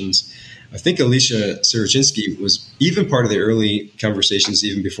conversations. I think Alicia Sarachinsky was even part of the early conversations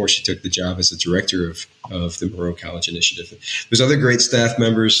even before she took the job as the director of the Moreau College Initiative. There's other great staff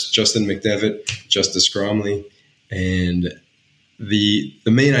members, Justin McDevitt, Justice Cromley, and the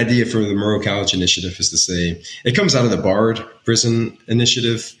main idea for the Moreau College Initiative is to say, it comes out of the Bard Prison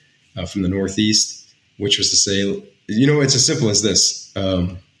Initiative from the Northeast, which was to say, it's as simple as this.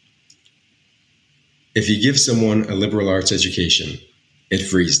 If you give someone a liberal arts education, it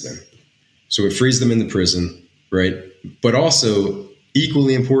frees them. So it frees them in the prison, right? But also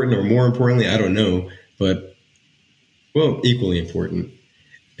equally important, or more importantly, I don't know, but equally important.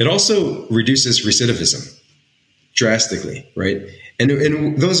 It also reduces recidivism drastically, right?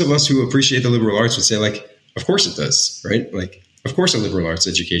 And those of us who appreciate the liberal arts would say, of course it does, right? Of course a liberal arts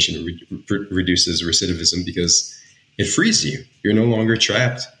education reduces recidivism because it frees you. You're no longer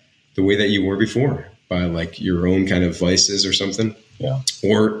trapped the way that you were before by your own kind of vices or something. Yeah.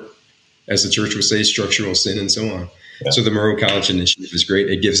 Or, as the church would say, structural sin and so on. Yeah. So the Moreau College Initiative is great.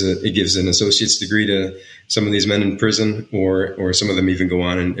 It gives an associate's degree to some of these men in prison, or some of them even go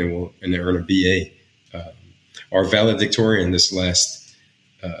on and earn a BA. Our valedictorian this last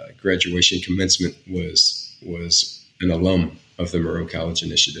graduation commencement was an alum of the Moreau College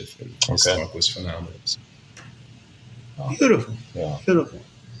Initiative, and his talk was phenomenal. Beautiful. Yeah. Beautiful.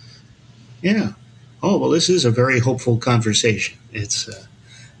 Yeah. Oh, well, this is a very hopeful conversation. It's a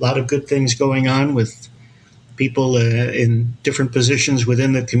lot of good things going on with people in different positions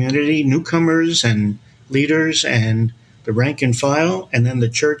within the community, newcomers and leaders and the rank and file, and then the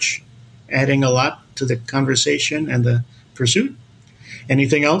church adding a lot to the conversation and the pursuit.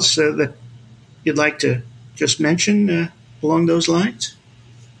 Anything else that you'd like to just mention along those lines?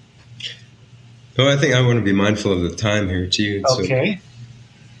 No, I think I want to be mindful of the time here too. Okay. So.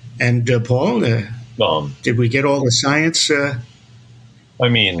 And Paul, did we get all the science I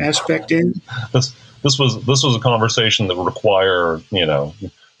mean, aspect in? This was a conversation that would require,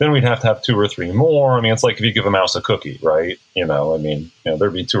 then we'd have to have 2 or 3 more. I mean, it's like if you give a mouse a cookie, right?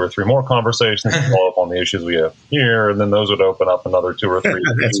 There'd be 2 or 3 more conversations to follow up on the issues we have here, and then those would open up another 2 or 3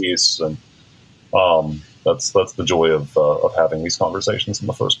 piece, and that's the joy of having these conversations in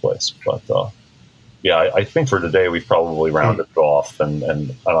the first place. But I think for today we've probably rounded it off,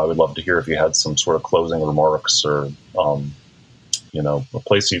 and I would love to hear if you had some sort of closing remarks or a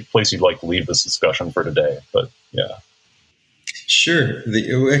place you'd like to leave this discussion for today. But yeah. Sure.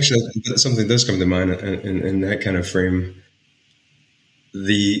 Actually, something does come to mind in that kind of frame.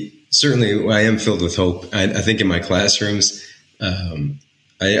 Certainly, I am filled with hope. I think in my classrooms,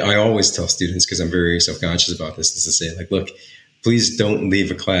 I always tell students, because I'm very self-conscious about this, is to say, like, look, please don't leave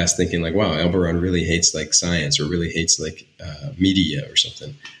a class thinking like, wow, Albarran really hates like science or really hates like media or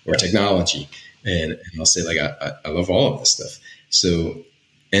something or technology. And I'll say like, I love all of this stuff. So,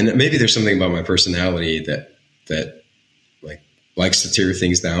 and maybe there's something about my personality that like likes to tear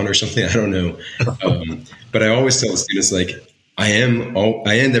things down or something. I don't know. But I always tell the students, like, I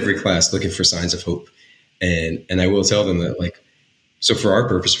end every class looking for signs of hope. And I will tell them that, like, so for our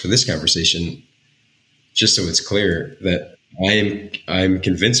purpose, for this conversation, just so it's clear that I'm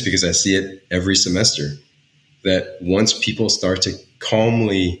convinced, because I see it every semester, that once people start to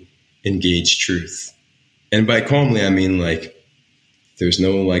calmly engage truth, and by calmly, I mean like there's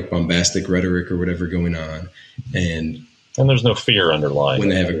no like bombastic rhetoric or whatever going on, and there's no fear underlying when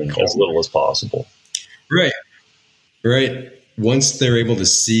they have as little as possible. Right. Once they're able to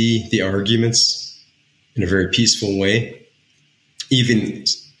see the arguments in a very peaceful way, even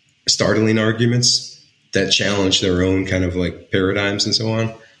startling arguments that challenge their own kind of like paradigms and so on.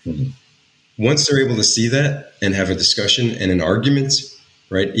 Mm-hmm. Once they're able to see that and have a discussion and an argument,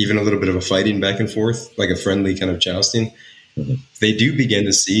 right, even a little bit of a fighting back and forth, like a friendly kind of jousting, mm-hmm. they do begin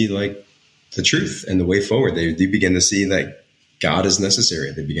to see like the truth and the way forward. They do begin to see that God is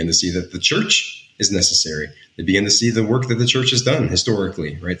necessary. They begin to see that the church is necessary. They begin to see the work that the church has done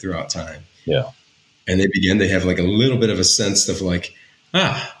historically, right, throughout time. Yeah. And they have like a little bit of a sense of like,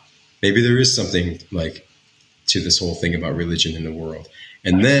 maybe there is something like to this whole thing about religion in the world.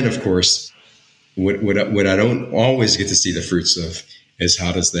 And then, of course, what I don't always get to see the fruits of is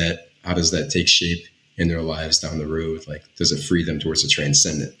how does that take shape in their lives down the road? Like, does it free them towards the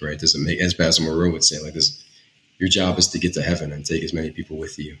transcendent, right? Does it make, as Basil Moreau would say, like this, your job is to get to heaven and take as many people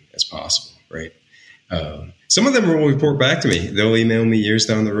with you as possible, right? Some of them will report back to me. They'll email me years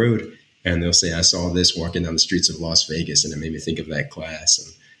down the road and they'll say, I saw this walking down the streets of Las Vegas and it made me think of that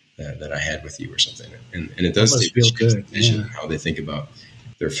class that I had with you or something. And it does take feel good. How they think about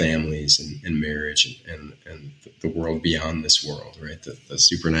their families and marriage and the world beyond this world, right? The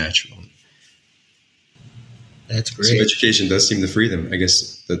supernatural. That's great. So education does seem to free them. I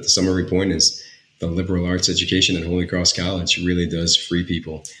guess that the summary point is the liberal arts education at Holy Cross College really does free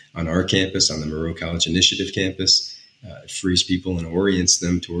people on our campus, on the Moreau College Initiative campus. It frees people and orients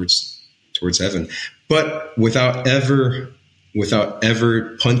them towards heaven, but without ever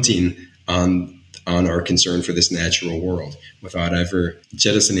punting on our concern for this natural world, without ever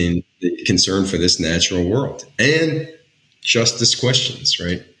jettisoning the concern for this natural world and justice questions,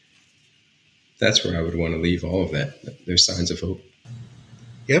 right? That's where I would want to leave all of that. There's signs of hope.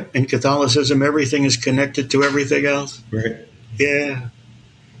 Yep. In Catholicism, everything is connected to everything else. Right. Yeah.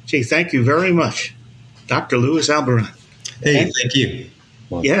 Gee, thank you very much, Dr. Louis Albarran. Hey, thank you.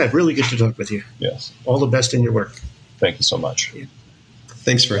 Yeah, really good to talk with you. Yes. All the best in your work. Thank you so much. Yeah.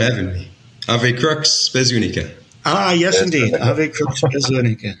 Thanks for having me. Ave Crux Spes Unica. Yes, indeed. Ave Crux Spes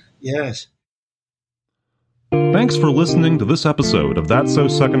Unica. Yes. Thanks for listening to this episode of That's So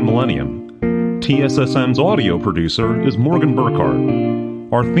Second Millennium. TSSM's audio producer is Morgan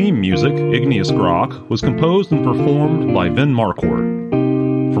Burkhardt. Our theme music, Igneous Grok, was composed and performed by Vin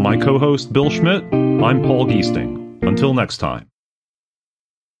Marquardt. For my co-host Bill Schmidt, I'm Paul Giesting. Until next time.